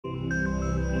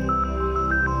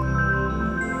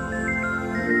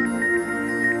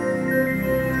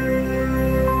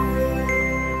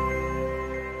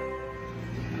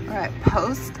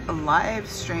post live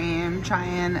stream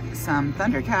trying some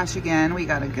Thunder Cash again. We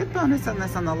got a good bonus on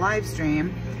this on the live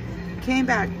stream. Came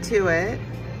back to it.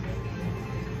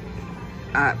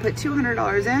 Put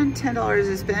 $200 in, $10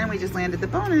 to spin. We just landed the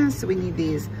bonus. So we need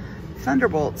these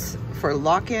Thunderbolts for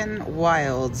lock-in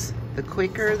wilds. The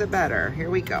quicker, the better. Here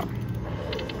we go.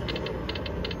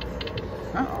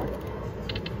 Uh-oh.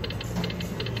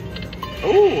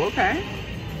 Oh, okay.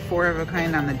 4 of a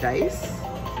kind on the dice.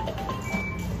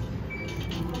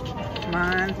 Come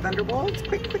on, Thunderbolts.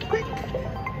 Quick, quick, quick.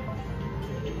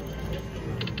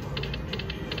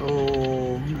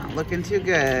 Oh, not looking too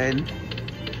good.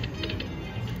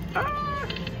 Ah,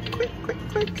 quick, quick,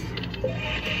 quick.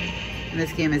 And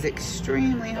this game is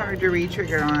extremely hard to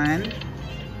re-trigger on.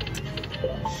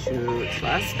 Shoot,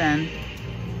 last spin.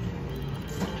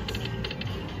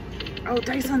 Oh,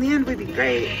 dice on the end would be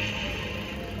great.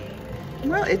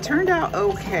 Well, it turned out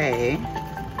okay.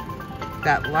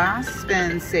 That last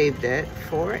spin saved it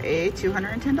for a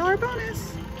 $210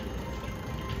 bonus.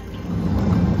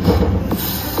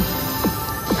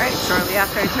 All right, shortly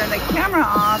after I turned the camera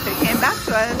off, it came back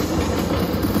to us.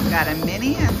 Got a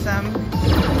mini and some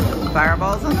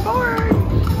fireballs on the board.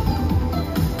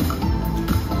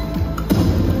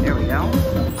 There we go.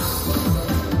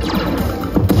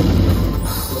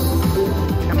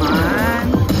 Come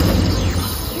on.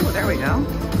 Oh, there we go.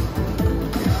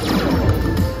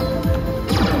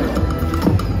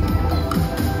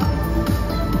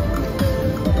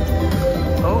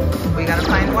 Oh, we gotta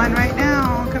find one right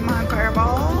now. Come on,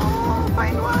 fireball.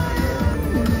 Find one.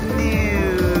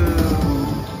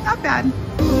 No. Not bad.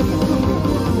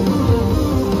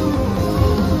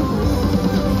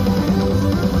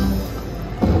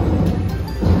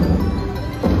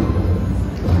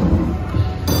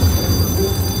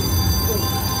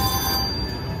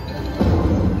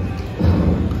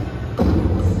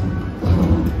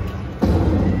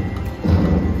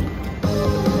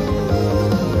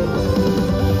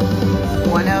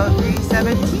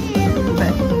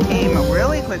 But came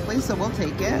really quickly, so we'll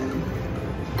take it.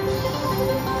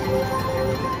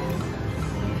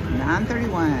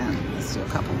 931. Let's do a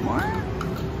couple more.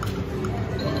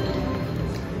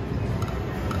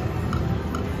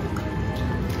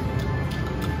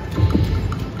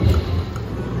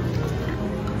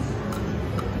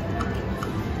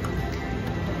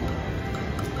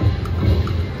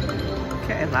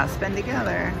 Okay, last spin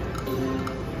together.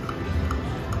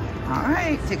 All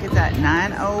right, tickets at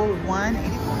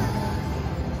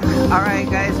 901.81. All right,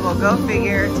 guys, well, go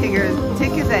figure.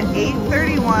 Tickets at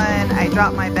 831. I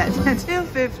dropped my bet to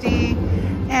 250,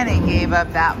 and it gave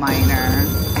up that minor.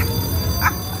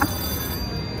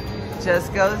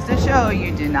 Just goes to show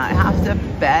you do not have to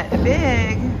bet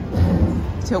big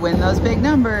to win those big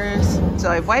numbers. So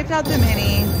I've wiped out the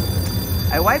mini.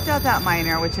 I wiped out that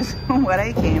minor, which is what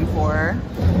I came for.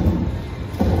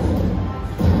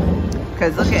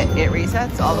 Because look at it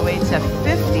resets all the way to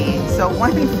 50. So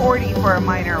 140 for a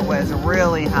minor was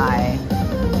really high.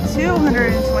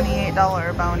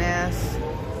 $228 bonus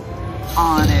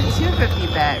on a 250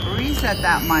 bet. Reset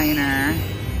that minor.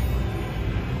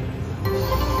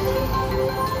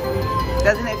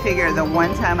 Doesn't it figure the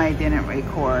one time I didn't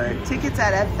record? Tickets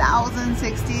at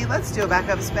 1,060. Let's do a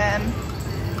backup spin.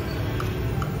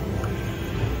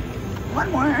 One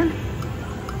more.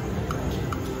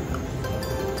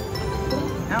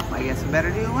 Nope, I guess we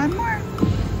better do one more.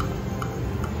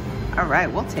 All right,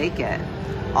 we'll take it.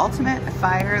 Ultimate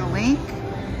Fire Link.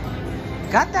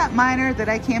 Got that minor that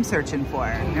I came searching for. All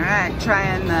right,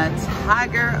 trying the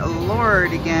Tiger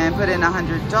Lord again. Put in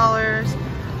 $100.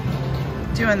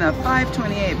 Doing the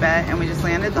 528 bet, and we just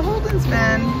landed the hold and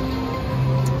spin.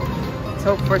 Let's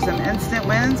hope for some instant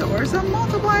wins or some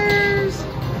multipliers.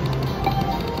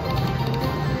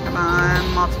 Come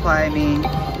on, multiply me.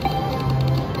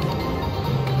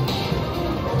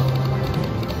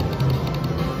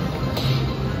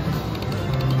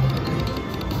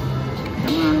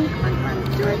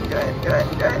 Do it.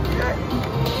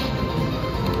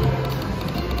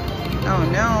 Oh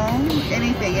no.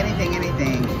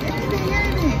 Anything.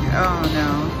 Oh no.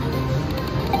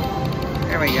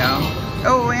 There we go.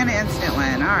 Oh, and an instant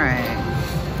win. All right.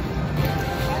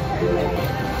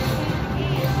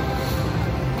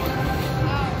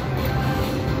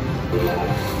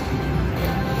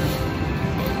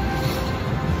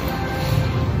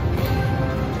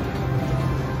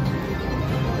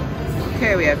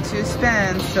 Okay, we have 2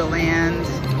 spins to land.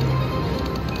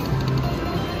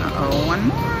 Uh-oh, one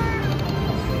more.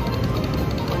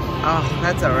 Oh,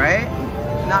 that's all right.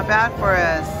 Not bad for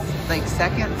a like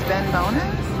second spin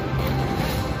bonus.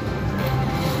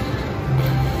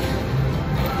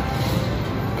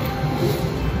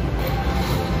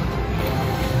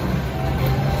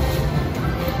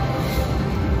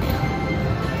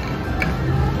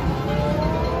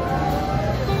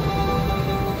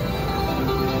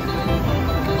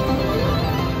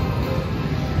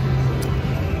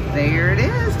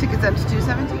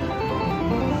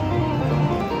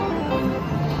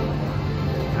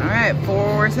 right,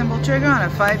 4 symbol trigger on a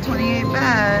 528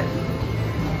 bet.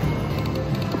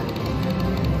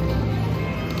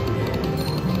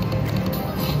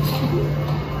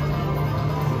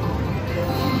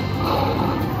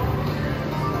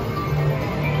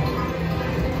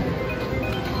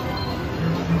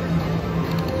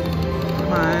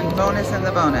 Come on, bonus and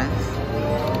the bonus.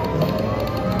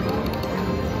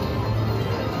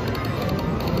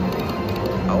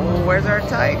 Oh, where's our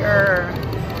tiger?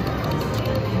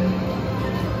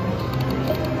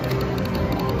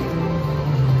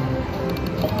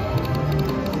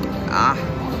 Ah.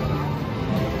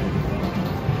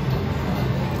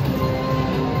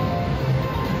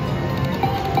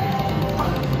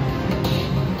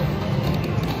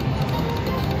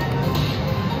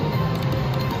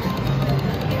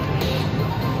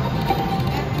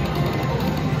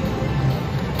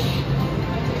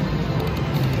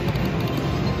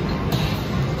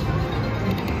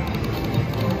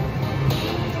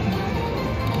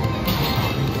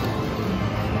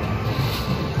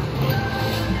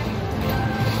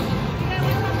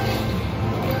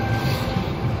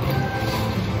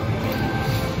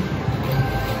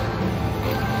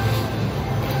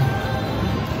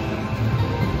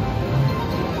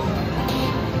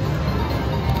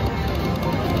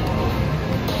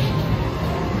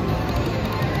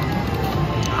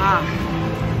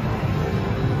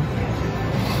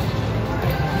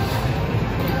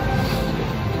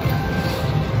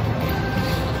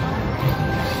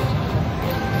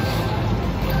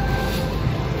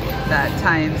 That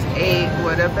times 8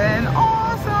 would have been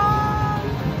awesome.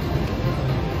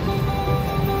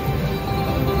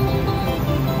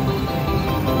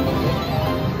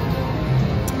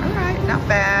 All right, not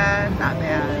bad, not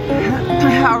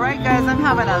bad. All right, guys, I'm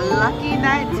having a lucky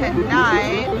night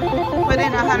tonight. Put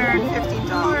in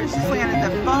 $150. Just landed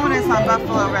the bonus on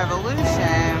Buffalo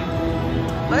Revolution.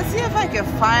 Let's see if I can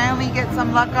finally get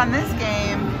some luck on this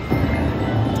game.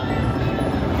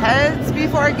 Heads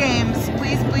before games,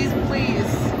 please, please, please.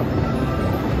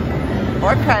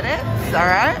 Or credits, all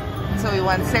right. So we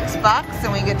won $6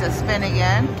 and we get to spin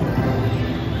again.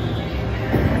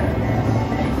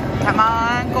 Come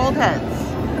on, gold heads.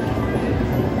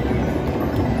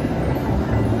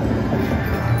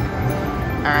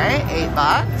 All right, $8.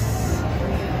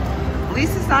 At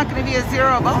least it's not going to be a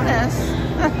 0 bonus.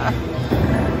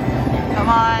 Come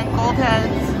on, gold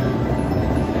heads.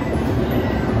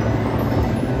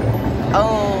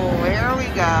 Oh, here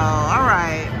we go. All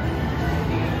right.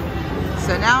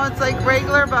 So now it's like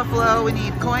regular Buffalo. We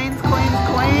need coins, coins,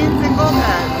 coins, and gold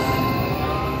heads.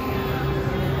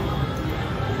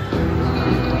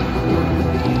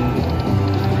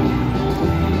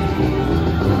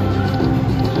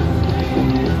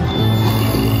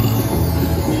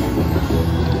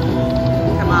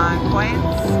 Come on,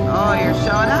 coins. Oh, you're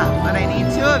showing up, but I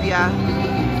need 2 of ya.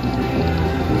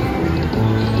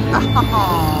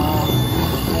 Oh.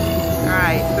 All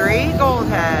right, 3 gold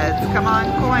heads. Come on,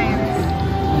 coins.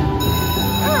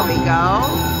 There we go.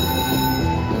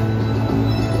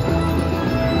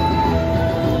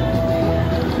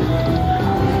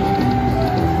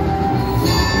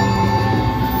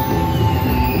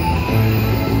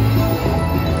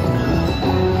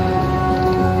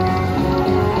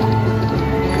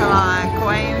 Come on,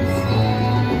 coins.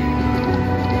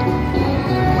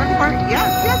 One more. Yes,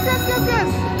 yes, yes, yes, yes.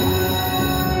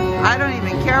 I don't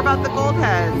even care about the gold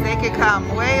heads. They could come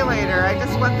way later. I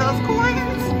just want those coins.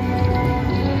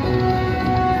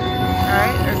 All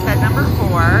right, there's head number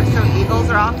 4. So eagles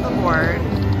are off the board.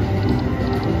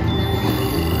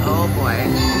 Oh boy.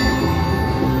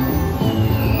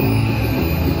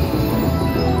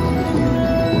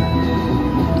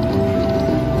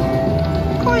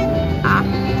 Coin. Ah.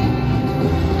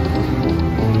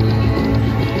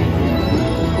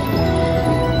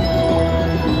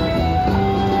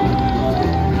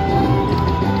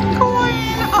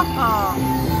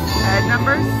 Head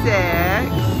number 6.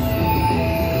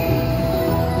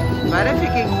 But if you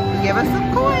can give us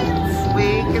some coins,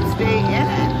 we can stay in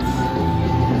it.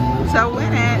 So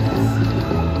win it.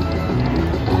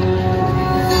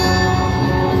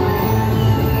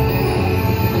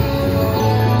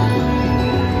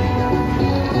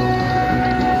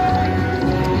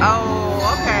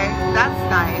 Oh, okay. That's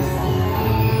nice.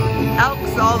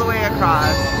 Elks all the way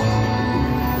across.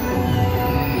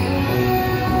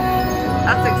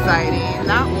 That's exciting.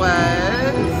 That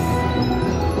was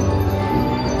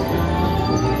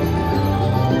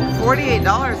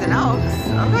 $48 in elks.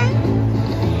 Okay.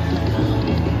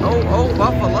 Oh,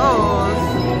 buffaloes.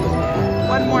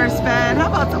 One more spin. How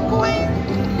about some coins?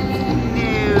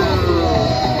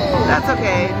 No. That's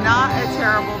okay. Not a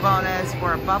terrible bonus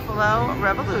for Buffalo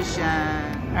Revolution.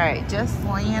 All right, just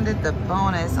landed the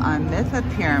bonus on Myth of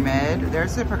Pyramid.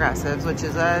 There's the progressives, which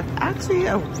is actually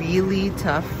a really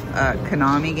tough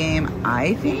Konami game,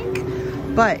 I think.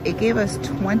 But it gave us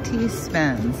 20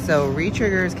 spins, so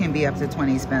re-triggers can be up to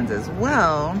 20 spins as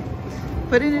well.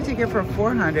 Put in a ticket for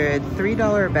 400,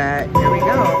 $3 bet. Here we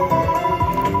go.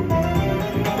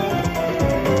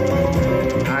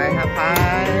 I have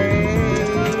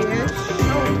high-ish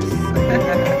hopes.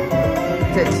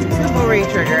 It's a simple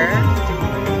re-trigger.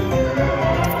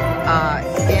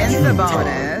 In the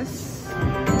bonus,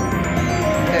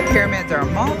 the pyramids are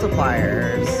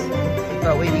multipliers,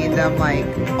 but we need them like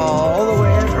all the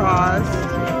way across.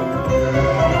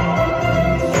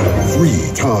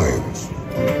 3 times.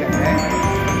 Okay.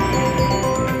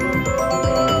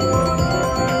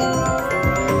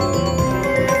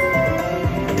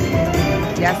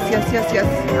 Yes, yes, yes, yes.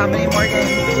 How many more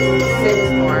games?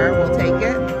 6 more. We'll take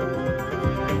it.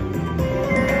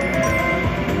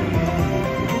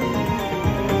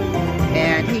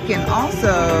 And he can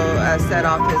also set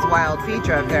off his wild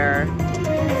feature up there,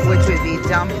 which would be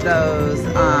dump those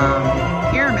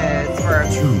pyramids for a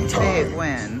big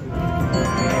win.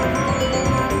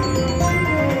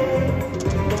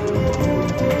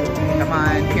 Come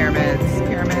on, pyramids,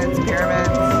 pyramids,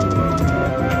 pyramids.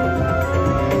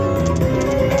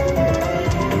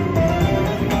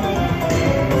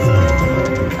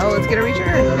 Oh, let's get a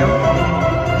return. Nope.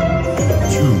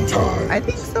 2 times. I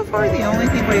think so far the only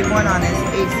thing we've won on is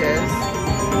aces.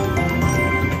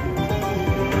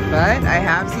 But I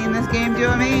have seen this game do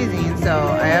amazing,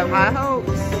 so I have high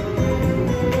hopes.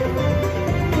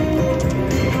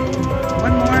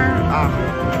 One more. Oh.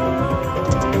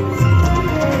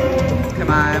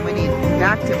 Come on, we need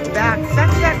back to back.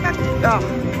 Oh.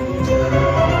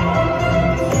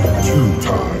 2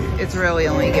 times. It's really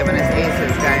only giving us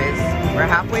aces, guys. We're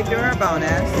halfway through our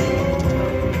bonus.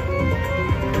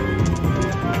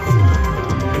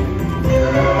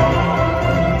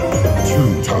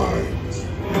 2 times.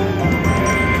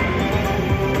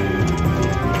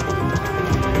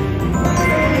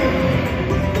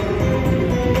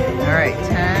 All right,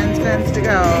 10 spins to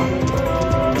go.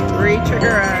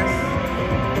 Re-trigger us.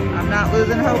 I'm not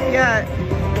losing hope yet.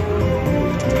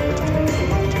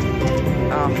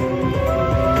 Oh.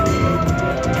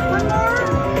 One more.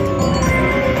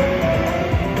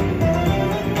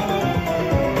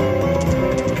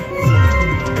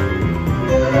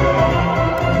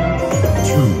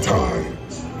 2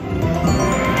 times.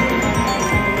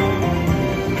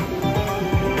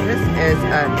 This is a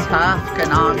tough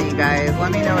Konami, guys.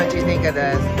 Let me know what you think of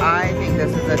this. I think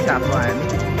this is a tough one.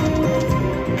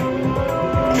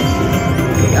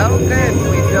 Oh, good.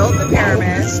 We built the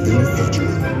pyramid.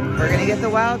 We're going to get the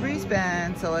wild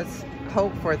respin. So let's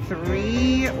hope for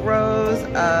 3 rows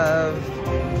of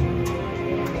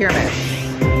pyramids.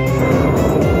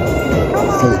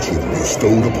 Fortune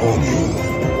bestowed upon you.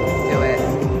 Do it.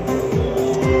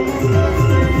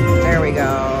 There we go.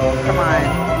 Come on.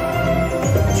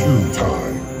 2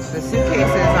 times. The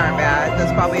suitcases aren't bad.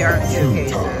 Those probably aren't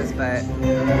suitcases, but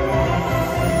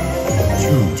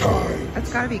 2 times.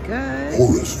 that's gotta be good.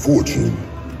 Horus Fortune.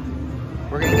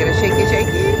 We're gonna get a shaky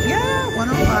shaky. Yeah,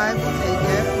 105, we'll take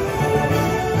it.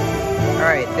 All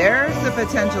right, there's the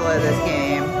potential of this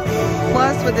game.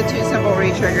 Plus with the 2 simple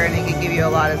re-trigger, and it can give you a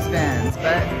lot of spins,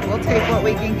 but we'll take what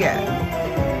we can get.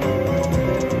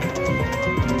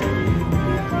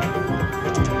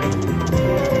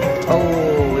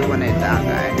 Oh, we wanted that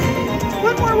guy.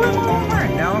 One more.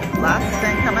 Nope, last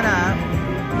spin coming up.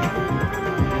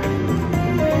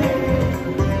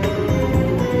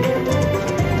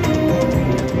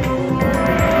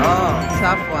 Oh,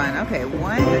 tough one. Okay,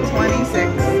 126,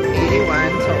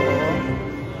 81 total.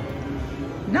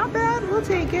 Not bad, we'll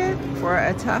take it for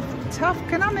a tough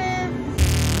Konami.